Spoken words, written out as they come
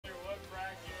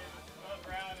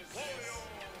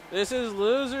This is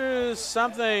losers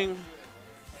something.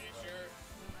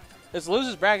 It's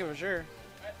losers bracket for sure.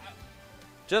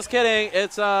 Just kidding.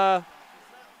 It's yeah,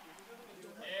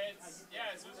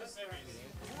 it's losers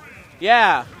semis.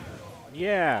 Yeah.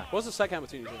 Yeah. What's the second count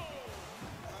between you two?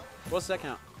 What's the second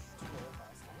count?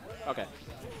 Okay.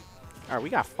 All right, we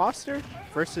got Foster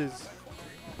versus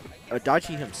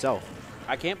Adachi himself.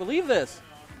 I can't believe this.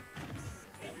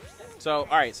 So,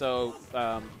 all right, so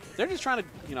they're just trying to,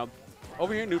 you know,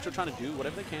 over here neutral, trying to do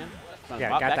whatever they can. Yeah,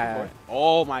 got got that.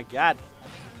 Oh my God,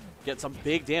 get some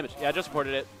big damage. Yeah, I just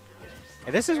reported it.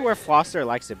 And this is where Foster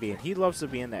likes to be, and he loves to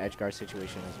be in the edge guard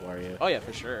situation as Wario. Oh yeah,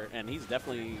 for sure, and he's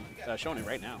definitely showing it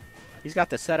right now. He's got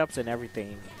the setups and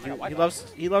everything.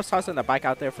 He loves tossing the bike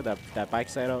out there for that bike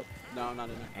setup. No, not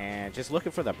in there. And just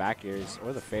looking for the back airs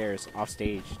or the fairs off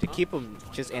stage to keep him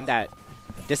just in that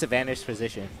disadvantaged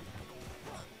position.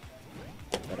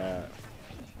 But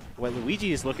what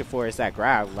Luigi is looking for is that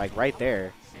grab, like right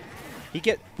there.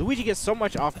 Luigi gets so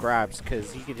much off grabs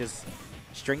because he can just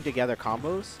string together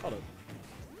combos. Hold up.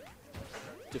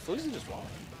 Did Fluzi just walk?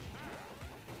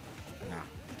 Nah.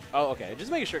 Oh, okay. Just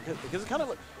making sure because it kind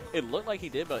of it looked like he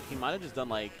did, but he might have just done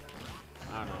like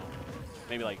I don't know,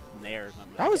 maybe like nair or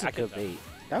something. That was a good bait.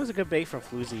 That was a good bait from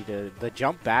Fluzi to the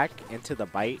jump back into the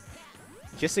bite,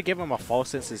 just to give him a false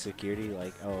sense of security.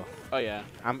 Like, oh yeah,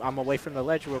 I'm away from the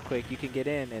ledge real quick. You can get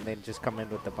in, and then just come in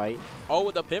with the bite. Oh,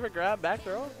 with the pivot grab, back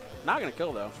throw. Not gonna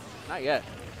kill though. Not yet.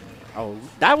 Oh,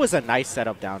 that was a nice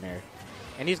setup down there,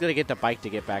 and he's gonna get the bike to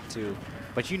get back too.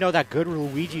 But you know that good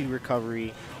Luigi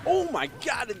recovery. Oh my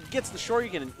God! It gets the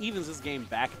Shoryuken and evens this game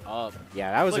back up.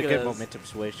 Yeah, that was Look a at good this. momentum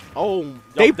switch. Oh, Yo,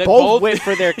 they both went went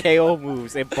for their KO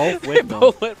moves. They both went. They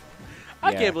both went.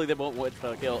 I Yeah. can't believe they both went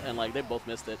for a kill and like they both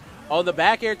missed it. Oh, the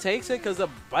back air takes it because the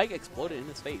bike exploded in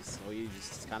his face, so he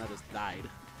just kind of just died.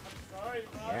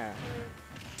 Yeah.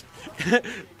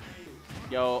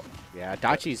 Yo, Yeah,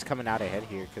 Adachi's coming out ahead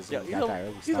here because he got that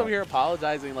early he's stop. over here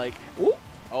apologizing like, ooh,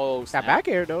 oh, snap. That back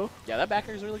air though. Yeah, that back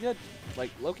air is really good.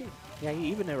 Like low key. Yeah, he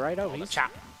evened it right up. He's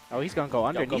chop. Oh, he's gonna go Yo,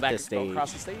 underneath go back, the stage. go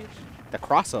across the stage. The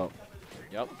cross up.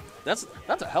 Yep, that's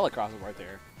a hella crossover right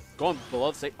there. Going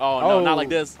below the stage. Oh no, not like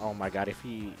this. Oh my God, if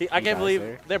he I can't dies believe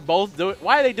there. they're both doing.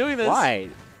 Why are they doing this? Why?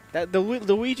 That the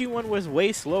Luigi one was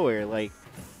way slower. Like.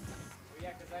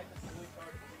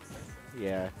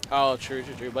 Yeah. Oh, true.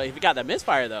 But if you got that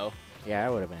misfire though, Yeah,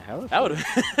 that would have been hella. that would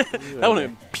have that would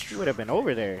have You would have been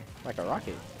over there like a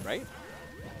rocket. right.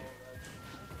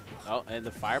 Oh, and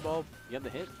the fireball, you have the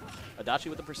hit. Adachi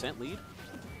with the % lead.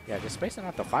 Yeah, just spacing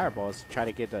out the fireballs, try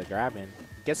to get the grab in.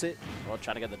 Gets it. Well,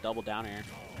 trying to get the double down air.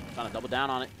 Trying to double down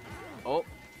on it. Oh,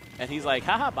 and he's like,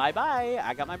 haha, bye-bye.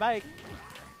 I got my bike.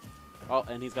 Oh,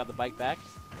 and he's got the bike back.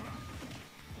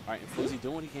 All right, and Fluzi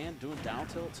doing what he can, doing down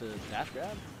tilt to dash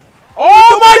grab.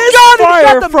 Oh, my God! He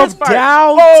got the from misfire.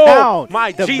 downtown. Oh,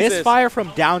 my the Jesus. misfire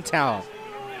from downtown.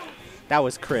 That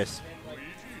was crisp.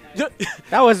 That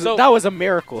So- was a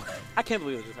miracle. I can't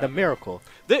believe this. The miracle.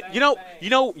 You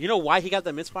know why he got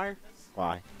that misfire?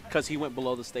 Why? Because he went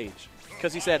below the stage.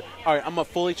 Because he said, all right, I'm going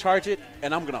to fully charge it,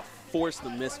 and I'm going to force the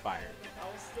misfire.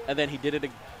 And then he did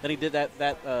it. Then he did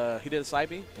he did a side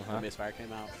B. The misfire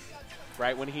came out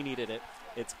right when he needed it.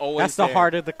 It's always That's the there.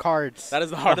 heart of the cards. That is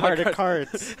the heart of the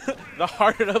cards. The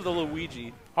heart of the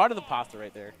Luigi. Heart of the pasta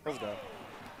right there. Let's go.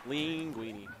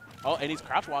 Linguini. Oh, and he's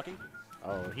crouch walking.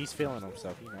 Oh, he's feeling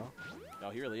himself, you know. Oh,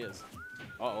 he really is.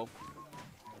 Uh-oh.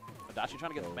 Adachi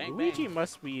trying to get the bang Luigi bang.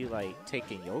 must be like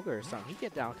taking yoga or something. He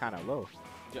get down kind of low.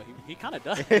 Yo, he kind of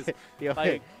does. Yo,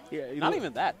 Like, yeah, not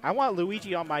even that. I want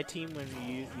Luigi on my team when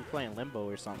you playing limbo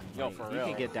or something. Yo, like, for he real.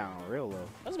 can get down real low.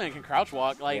 This man can crouch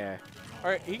walk. Like, yeah.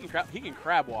 or he can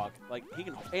crab walk. Like he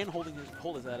can and hold his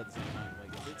head at the same time.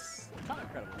 Like it's kind of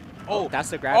incredible. Oh, that's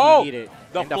the grab oh, he needed.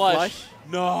 The And flush.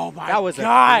 No, my that was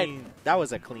God. that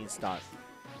was a clean stop.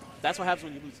 That's what happens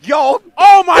when you lose. Yo!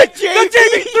 Oh my! The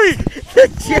JV3. The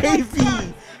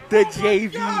JV! The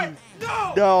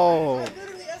JV! No!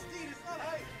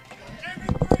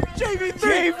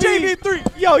 JV3.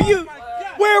 JV3. Yo,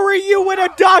 where were you when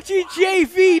Adachi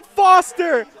JV'd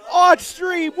Foster on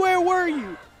stream? Where were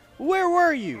you? Where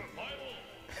were you?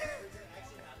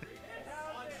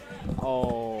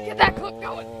 Oh. Get that clip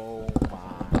going.